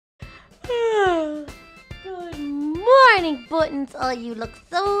morning, Buttons. Oh, you look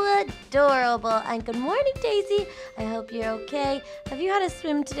so adorable. And good morning, Daisy. I hope you're okay. Have you had a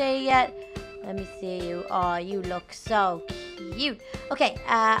swim today yet? Let me see you. Oh, you look so cute. Okay,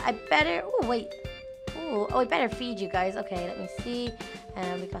 I better... Oh, wait. Oh, I better feed you guys. Okay, let me see.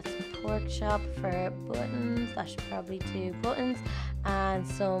 We got some pork chop for Buttons. That should probably do Buttons. And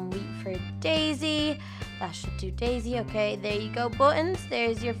some wheat for Daisy. That should do Daisy. Okay, there you go, Buttons.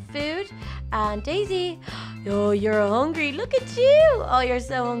 There's your food. And Daisy, oh, you're hungry. Look at you. Oh, you're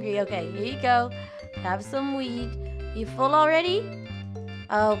so hungry. Okay, here you go. Have some wheat. You full already?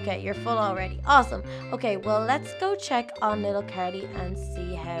 Okay, you're full already. Awesome. Okay, well, let's go check on little Carly and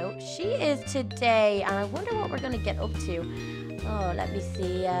see how she is today. And I wonder what we're going to get up to. Oh, let me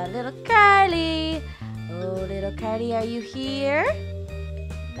see. Little Carly. Oh, little Carly, are you here?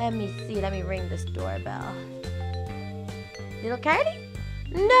 Let me see. Let me ring this doorbell. Little Carly?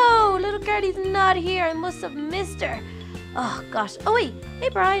 No, little Carly's not here. I must have missed her. Oh, gosh. Oh, wait. Hey,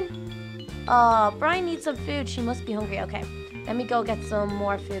 Brian. Oh, Brian needs some food. She must be hungry. Okay. Let me go get some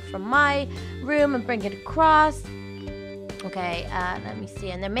more food from my room and bring it across. Okay, let me see.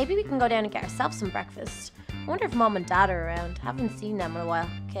 And then maybe we can go down and get ourselves some breakfast. I wonder if Mom and Dad are around. Haven't seen them in a while.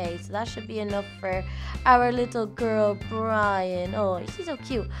 Okay, so that should be enough for our little girl, Brian. Oh, she's so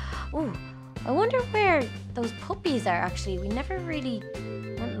cute. Ooh, I wonder where those puppies are, actually. We never really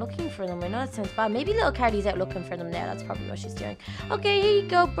went looking for them. I know that sounds bad. Maybe little Carly's out looking for them now. That's probably what she's doing. Okay, here you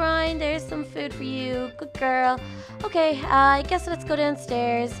go, Brian. There's some food for you. Good girl. Okay, I guess let's go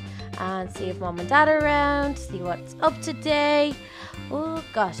downstairs and see if Mom and Dad are around, see what's up today. Oh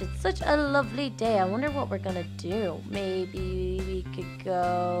gosh, it's such a lovely day. I wonder what we're gonna do. Maybe we could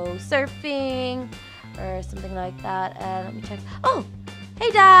go surfing or something like that. Let me check. Oh,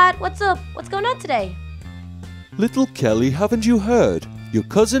 hey Dad, what's up? What's going on today? Little Kelly, haven't you heard? Your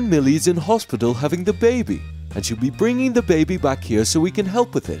cousin Millie's in hospital having the baby, and she'll be bringing the baby back here so we can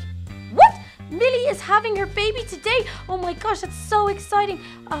help with it. What? Millie is having her baby today? Oh my gosh, that's so exciting.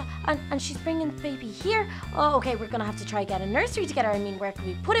 And she's bringing the baby here? Oh, okay, we're gonna have to try get a nursery together. I mean, where could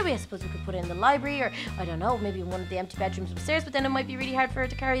we put it? I suppose we could put it in the library, or I don't know, maybe one of the empty bedrooms upstairs, but then it might be really hard for her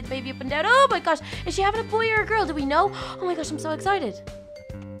to carry the baby up and down. Oh my gosh, is she having a boy or a girl? Do we know? Oh my gosh, I'm so excited.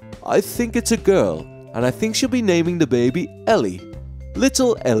 I think it's a girl, and I think she'll be naming the baby Ellie.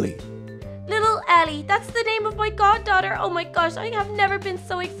 Little Ellie. Little Ellie, that's the name of my goddaughter. Oh my gosh, I have never been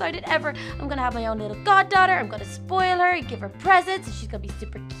so excited ever. I'm gonna have my own little goddaughter. I'm gonna spoil her and give her presents, and she's gonna be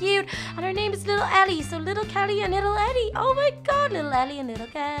super cute. And her name is Little Ellie, so Little Kelly and Little Ellie. Oh my god, Little Ellie and Little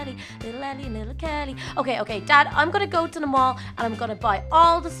Kelly, Little Ellie and Little Kelly. Okay, Dad, I'm gonna go to the mall and I'm gonna buy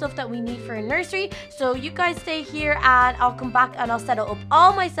all the stuff that we need for a nursery. So you guys stay here and I'll come back and I'll set it up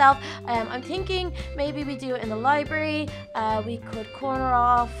all myself. I'm thinking maybe we do it in the library. We could corner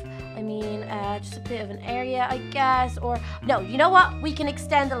off, I mean, just a bit of an area, I guess. Or, no, you know what? We can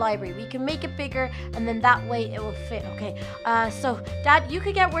extend the library. We can make it bigger, and then that way it will fit. Okay, so, Dad, you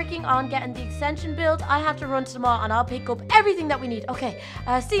could get working on getting the extension built. I have to run to the mall, and I'll pick up everything that we need. Okay,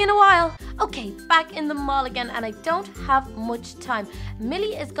 see you in a while. Okay, back in the mall again, and I don't have much time.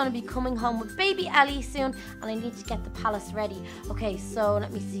 Millie is going to be coming home with baby Ellie soon, and I need to get the palace ready. Okay, so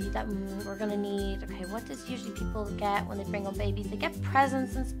let me see. That we're going to need... Okay, what does usually people get when they bring home babies? They get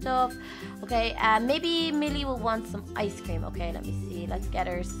presents and stuff. Okay, maybe Millie will want some ice cream. Okay, let me see. Let's get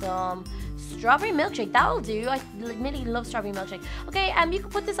her some strawberry milkshake. That'll do. Millie loves strawberry milkshake. Okay, you can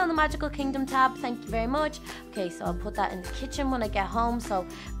put this on the Magical Kingdom tab. Thank you very much. Okay, so I'll put that in the kitchen when I get home. So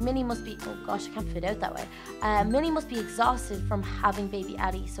Millie must be... Oh gosh, I can't fit out that way. Millie must be exhausted from having baby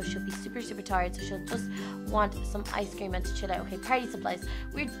Addie, so she'll be super, super tired. So she'll just want some ice cream and to chill out. Okay, party supplies.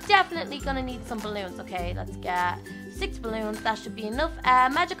 We're definitely gonna need some balloons. Okay, let's get 6 balloons. That should be enough.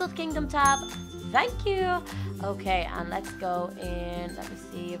 Magical Kingdom tab. Thank you. Okay, and let's go in. Let me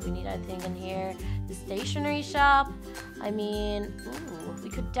see if we need anything in here. The stationery shop. I mean, ooh, we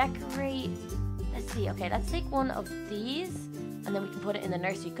could decorate. Let's see. Okay, let's take one of these. And then we can put it in the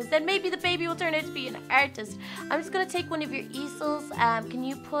nursery, because then maybe the baby will turn out to be an artist. I'm just going to take one of your easels. Can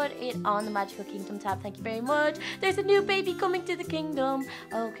you put it on the Magical Kingdom tab? Thank you very much. There's a new baby coming to the kingdom.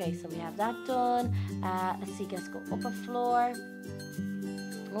 Okay, so we have that done. Let's see, let's go up a floor.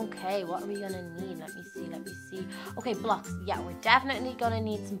 Okay, what are we gonna need? Let me see. Okay, blocks. Yeah, we're definitely gonna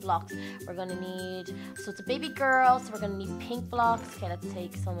need some blocks. We're gonna need, so it's a baby girl, so we're gonna need pink blocks. Okay, let's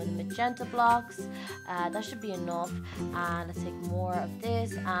take some of the magenta blocks. That should be enough. And let's take more of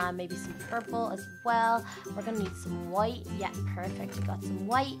this, and maybe some purple as well. We're gonna need some white. Yeah, perfect. We got some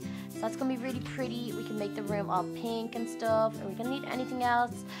white. So that's gonna be really pretty. We can make the room all pink and stuff. Are we gonna need anything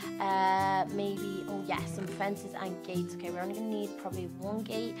else? Maybe, oh yeah, some fences and gates. Okay, we're only gonna need probably one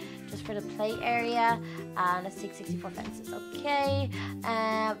gate play, just for the play area. And let's take 64 fences. Okay.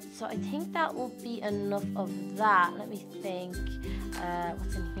 So I think that will be enough of that. Let me think.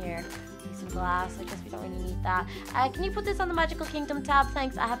 What's in here? Some glass. I guess we don't really need that. Can you put this on the Magical Kingdom tab?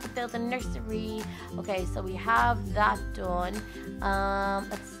 Thanks. I have to build a nursery. Okay, so we have that done.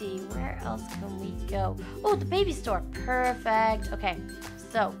 Let's see. Where else can we go? Oh, the baby store. Perfect. Okay,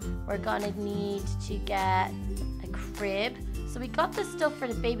 so we're gonna need to get a crib. So we got the stuff for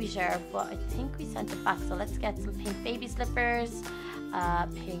the baby shower, but I think we sent it back. So let's get some pink baby slippers,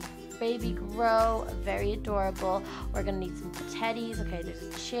 pink baby grow, very adorable. We're gonna need some teddies. Okay, there's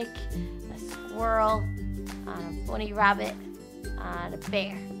a chick, a squirrel, and a bunny rabbit, and a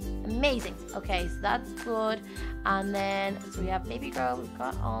bear. Amazing. Okay, so that's good. And then, so we have baby grow, we've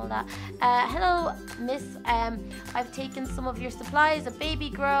got all that. Hello, miss. I've taken some of your supplies, a baby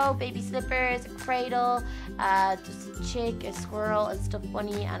grow, baby slippers, a cradle, just a chick, a squirrel, a stuffed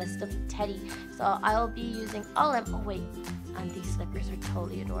bunny, and a stuffed teddy. So I'll be using all of them. Oh, wait. And these slippers are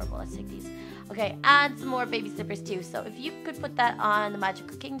totally adorable. Let's take these. Okay, and some more baby slippers too. So if you could put that on the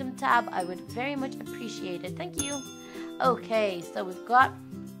Magical Kingdom tab, I would very much appreciate it. Thank you. Okay, so we've got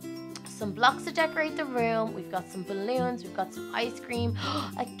some blocks to decorate the room. We've got some balloons. We've got some ice cream.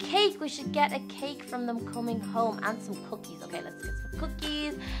 A cake. We should get a cake from them coming home, and some cookies. Okay, let's get some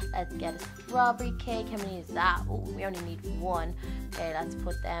cookies. Let's get a strawberry cake. How many is that? Oh, we only need one. Okay, let's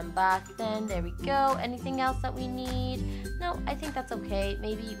put them back then. There we go. Anything else that we need? No, I think that's okay.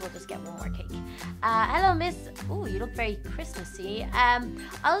 Maybe we'll just get one more cake. Hello, miss. Oh, you look very Christmassy.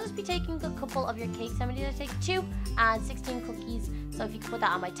 I'll just be taking a couple of your cakes. How many did I take? 2 and 16 cookies. So if you could put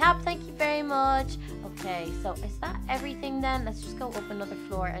that on my tab, thank you very much. Okay, so is that everything then? Let's just go up another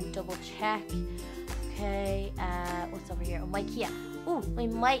floor and double check. Okay, what's over here? Oh, IKEA. Oh, we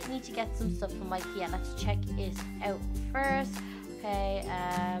might need to get some stuff from IKEA. Let's check it out first. Okay,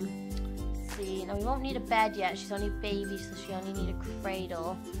 let's see. Now we won't need a bed yet. She's only a baby, so she only needs a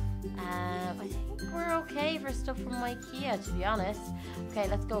cradle. I think we're okay for stuff from IKEA, to be honest. Okay,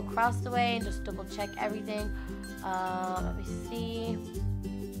 let's go across the way and just double check everything. Let me see.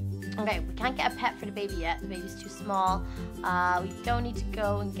 Okay, we can't get a pet for the baby yet. The baby's too small. We don't need to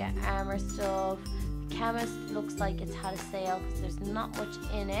go and get armor stuff. The chemist looks like it's had a sale because there's not much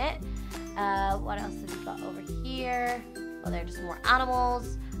in it. What else have we got over here? Well, there are just more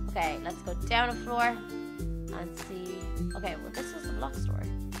animals. Okay, let's go down a floor and see. Okay, well, this is the block store.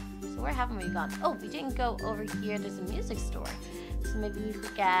 So where haven't we gone? Oh, we didn't go over here. There's a music store. So maybe we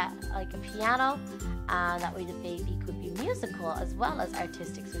could get like a piano, and that way the baby could be musical as well as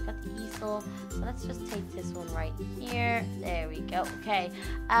artistic. So we've got the easel. So let's just take this one right here. There we go. Okay.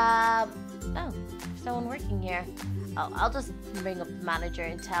 Oh, there's no one working here. Oh, I'll just ring up the manager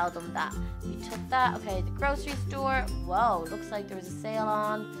and tell them that we took that. Okay, the grocery store. Whoa, looks like there was a sale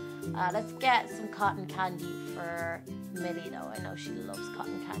on. Let's get some cotton candy for Millie though. I know she loves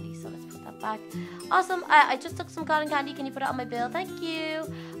cotton candy, so let's put that back. Awesome. I just took some cotton candy. Can you put it on my bill? Thank you.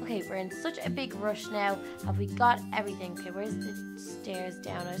 Okay, we're in such a big rush now. Have we got everything? Okay, where's the stairs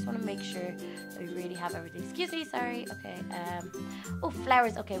down? I just want to make sure that we really have everything. Excuse me, sorry. Okay, oh,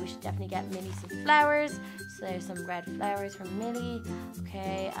 flowers. Okay, we should definitely get Millie some flowers. So there's some red flowers from Millie.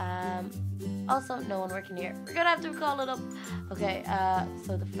 Okay, also no one working here. We're gonna have to call it up. Okay,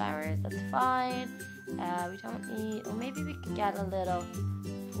 so the flowers, that's fine. We don't need, or maybe we could get a little,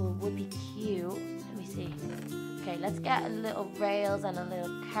 would be cute. Let me see. Okay, let's get a little rails and a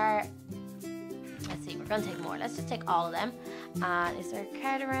little cart. Let's see, we're gonna take more. Let's just take all of them. Is there a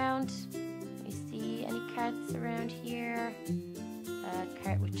cart around? Let me see, any carts around here?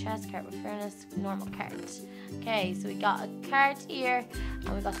 Cart with chest, cart with furnace, normal cart. Okay, so we got a cart here,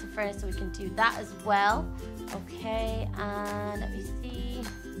 and we got some furnace, so we can do that as well. Okay, and let me see.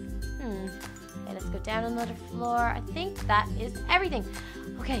 Okay, let's go down another floor. I think that is everything.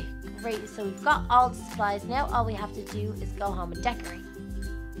 Okay, great. So we've got all the supplies. Now all we have to do is go home and decorate.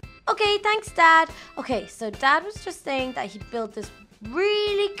 Okay, thanks, Dad. Okay, so Dad was just saying that he built this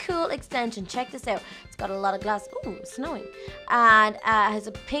really cool extension. Check this out. It's got a lot of glass. Ooh, it's snowing. And has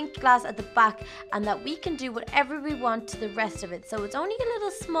a pink glass at the back, and that we can do whatever we want to the rest of it. So it's only a little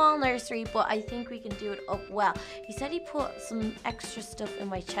small nursery, but I think we can do it up well. He said he put some extra stuff in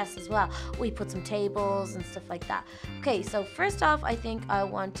my chest as well. We put some tables and stuff like that. Okay, so first off, I think I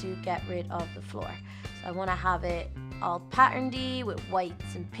want to get rid of the floor. So I want to have it all patternedy with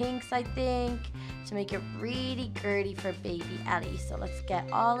whites and pinks, I think, to make it really girly for baby Ellie. So let's get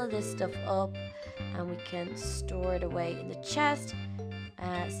all of this stuff up, and we can store it away in the chest.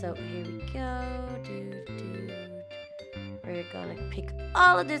 So here we go. we're gonna pick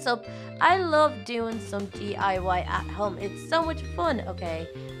all of this up. I love doing some DIY at home. It's so much fun. Okay,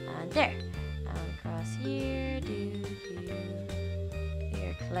 and there. And across here,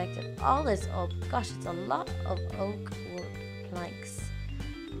 Here, collected all this up. Gosh, it's a lot of oak wood planks.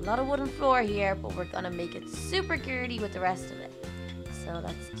 A lot of wooden floor here, but we're gonna make it super girdy with the rest of it. So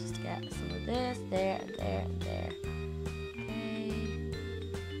let's just get some of this, there, and there, and there.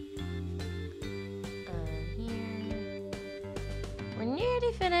 We're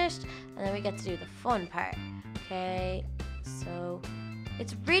nearly finished, and then we get to do the fun part. Okay, so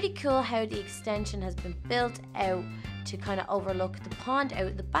it's really cool how the extension has been built out to kind of overlook the pond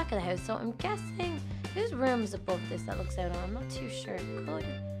out the back of the house. So I'm guessing there's rooms above this that looks out on. I'm not too sure. Is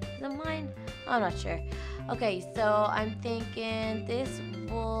it mine? I'm not sure. Okay, so I'm thinking this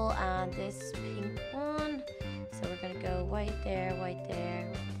wool and this pink one. So we're gonna go white there, white there,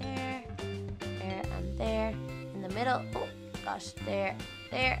 white there, there, and there in the middle. Oh gosh, there.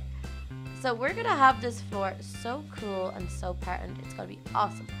 So we're gonna have this floor so cool and so patterned. It's gonna be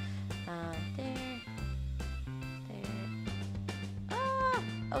awesome. There.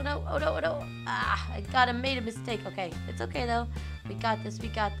 Oh no. I made a mistake. Okay, it's okay though. We got this.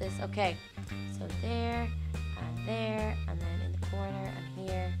 Okay, so there, and then in the corner, and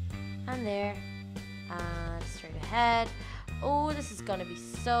here, and there, and straight ahead. Oh, this is gonna be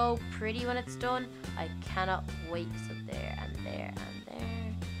so pretty when it's done. I cannot wait. So there, and there, and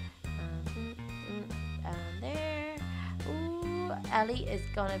there, and there. Ooh, Ellie is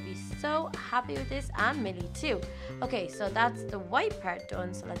gonna be so happy with this, and Millie too. Okay, so that's the white part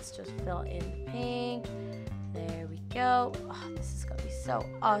done. So let's just fill in the pink. There we go. Oh, this is gonna be so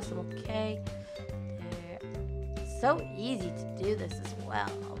awesome. Okay, there. So easy to do this as well.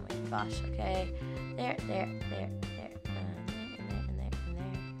 Oh my gosh. Okay, there.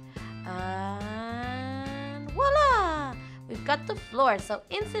 And voila! We've got the floor. So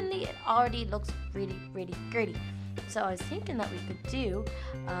instantly it already looks really, really girdy. So I was thinking that we could do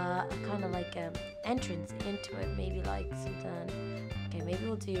a kind of like an entrance into it. Maybe like something. Okay, maybe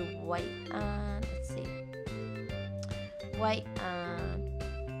we'll do white and let's see. White and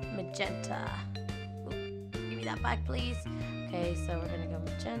magenta. Ooh, give me that back, please. Okay, so we're gonna go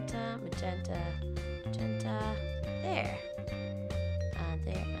magenta. There. And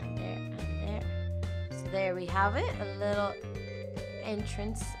there. So there we have it, a little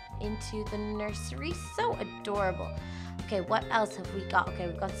entrance into the nursery. So adorable. Okay, what else have we got? Okay,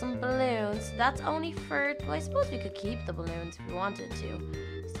 we've got some balloons. That's only for, well, I suppose we could keep the balloons if we wanted to.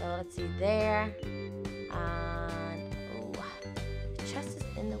 So let's see there. And, oh, the chest is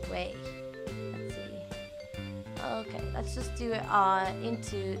in the way. Let's see. Okay, let's just do it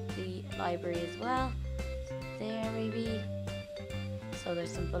into the library as well. So there, maybe. So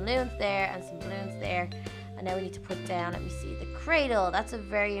there's some balloons there and some balloons there. And now we need to put down, let me see, the cradle. That's a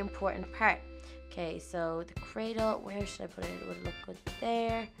very important part. Okay, so the cradle, where should I put it? It would look good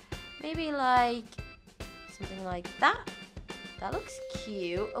there. Maybe like something like that. That looks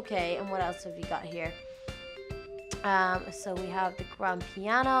cute. Okay, and what else have we got here? So we have the grand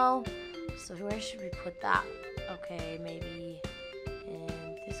piano. So where should we put that? Okay, maybe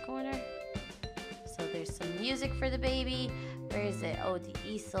in this corner. So there's some music for the baby. Where is it? Oh, the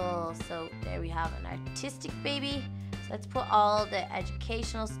easel. So there we have an artistic baby. So let's put all the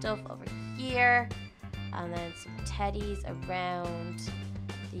educational stuff over here. And then some teddies around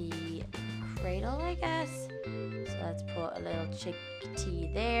the cradle, I guess. So let's put a little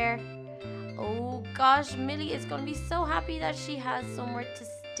chickadee there. Oh gosh, Millie is going to be so happy that she has somewhere to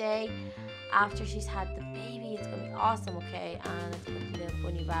stay after she's had the baby. It's going to be awesome. Okay, and let's put the little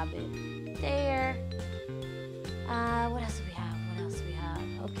bunny rabbit there. What else do we have?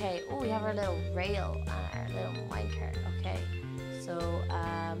 Okay, oh, we have our little rail and our little minecart. Okay, so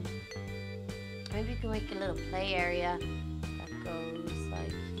maybe we can make a little play area that goes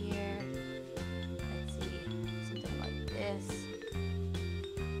like here. Let's see, something like this,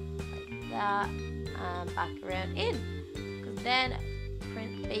 like that, and back around in, because then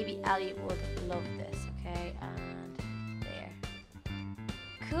baby Ellie would love this. Okay, and there.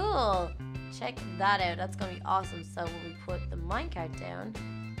 Cool. Check that out. That's gonna be awesome. So when we put the minecart down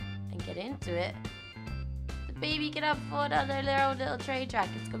and get into it, the baby can have fun on their own little train track.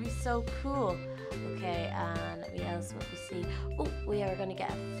 It's gonna be so cool. Okay, and what else will we see? Oh, we are gonna get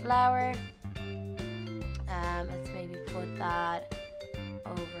a flower. Let's maybe put that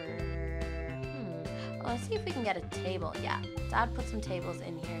over. Oh, let's see if we can get a table. Yeah, Dad put some tables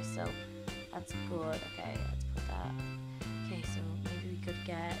in here, so that's good. Okay, let's put that. Okay, so maybe we could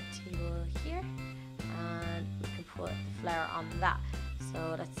get a table here, and we can put the flower on that.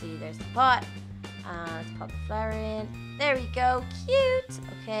 So let's see, there's the pot. Let's pop the flower in There we go. Cute.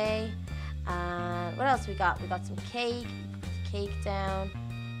 Okay. And what else we got? We got some cake. Put the cake down.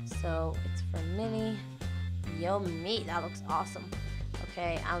 So it's for Millie. Yummy. That looks awesome.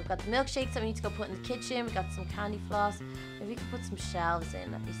 Okay, and we've got the milkshakes that we need to go put in the kitchen. We got some candy floss. Maybe we can put some shelves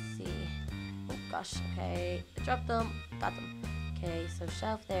in. Let me see. Oh gosh. Okay. I dropped them. Got them. Okay, so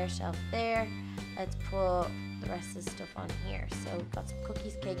shelf there, shelf there. Let's put the rest of the stuff on here. So we've got some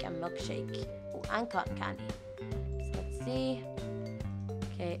cookies, cake, and milkshake. Oh, and cotton candy. So let's see.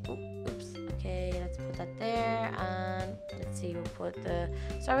 Okay. Oh, oops. Okay, let's put that there. And let's see. We'll put the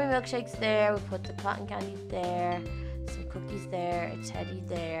strawberry milkshakes there. We'll put the cotton candy there. Some cookies there. A teddy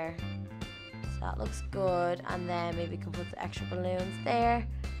there. So that looks good. And then maybe we can put the extra balloons there.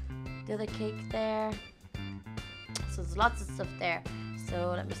 The other cake there. So there's lots of stuff there.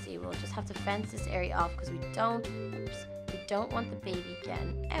 So let me see. We'll just have to fence this area off because we don't want the baby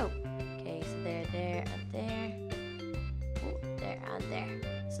getting out. Okay, so there, and there. Oh, there and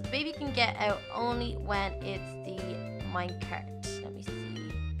there. So the baby can get out only when it's the minecart. Let me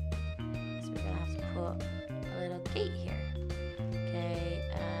see. So we're gonna have to put a little gate here. Okay,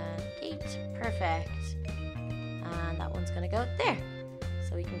 and gate. Perfect. And that one's gonna go there.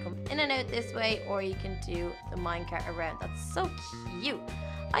 So we can come in and out this way, or you can do the minecart around. That's so cute.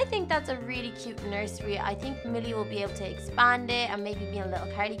 I think that's a really cute nursery. I think Millie will be able to expand it, and maybe being a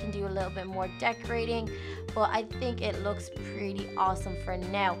little Carly can do a little bit more decorating. But I think it looks pretty awesome for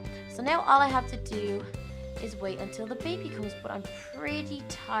now. So now all I have to do is wait until the baby comes. But I'm pretty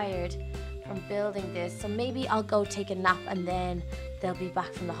tired from building this. So maybe I'll go take a nap and then they'll be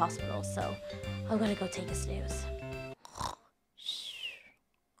back from the hospital. So I'm gonna go take a snooze.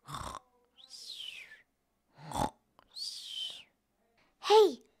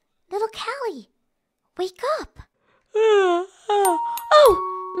 Hey, little Callie, wake up. Oh,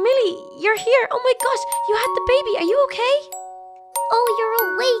 Millie, you're here. Oh my gosh, you had the baby. Are you okay? Oh, you're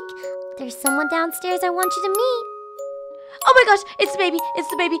awake. There's someone downstairs I want you to meet. Oh my gosh, it's the baby. It's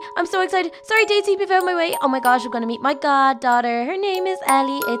the baby. I'm so excited. Sorry, Daisy, move out of my way. Oh my gosh, I'm going to meet my goddaughter. Her name is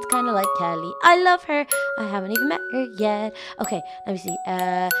Ellie. It's kind of like Kelly. I love her. I haven't even met her yet. Okay, let me see.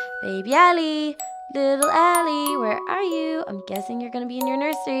 Baby Ellie. Little Ellie, where are you? I'm guessing you're going to be in your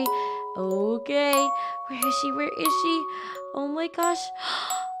nursery. Okay. Where is she? Where is she? Oh my gosh.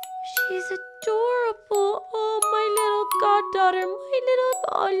 She's adorable. Oh, my little goddaughter.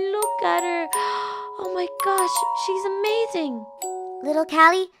 Oh, look at her. Oh my gosh, she's amazing. Little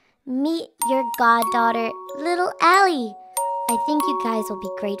Callie, meet your goddaughter, little Ellie. I think you guys will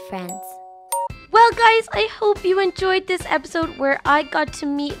be great friends. Well, guys, I hope you enjoyed this episode where I got to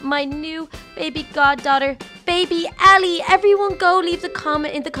meet my new baby goddaughter, Baby Ellie. Everyone go leave the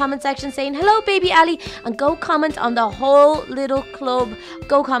comment in the comment section saying, hello, Baby Ellie, and go comment on the whole little club.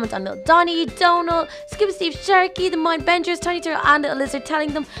 Go comment on little Donnie, Donald, Skip Steve, Sharky, the Mind Benders, Tiny Turtle, and Little Lizard,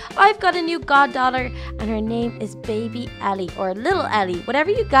 telling them I've got a new goddaughter and her name is Baby Ellie, or Little Ellie, whatever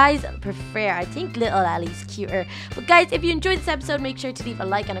you guys prefer. I think Little Ellie's cuter. But guys, if you enjoyed this episode, make sure to leave a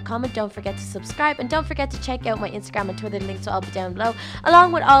like and a comment. Don't forget to subscribe, and don't forget to check out my Instagram and Twitter. The links will all be down below,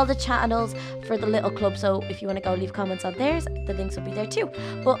 along with all the channels for the little club. So if you want to go leave comments on theirs, the links will be there too.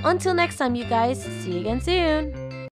 But until next time, you guys, see you again soon.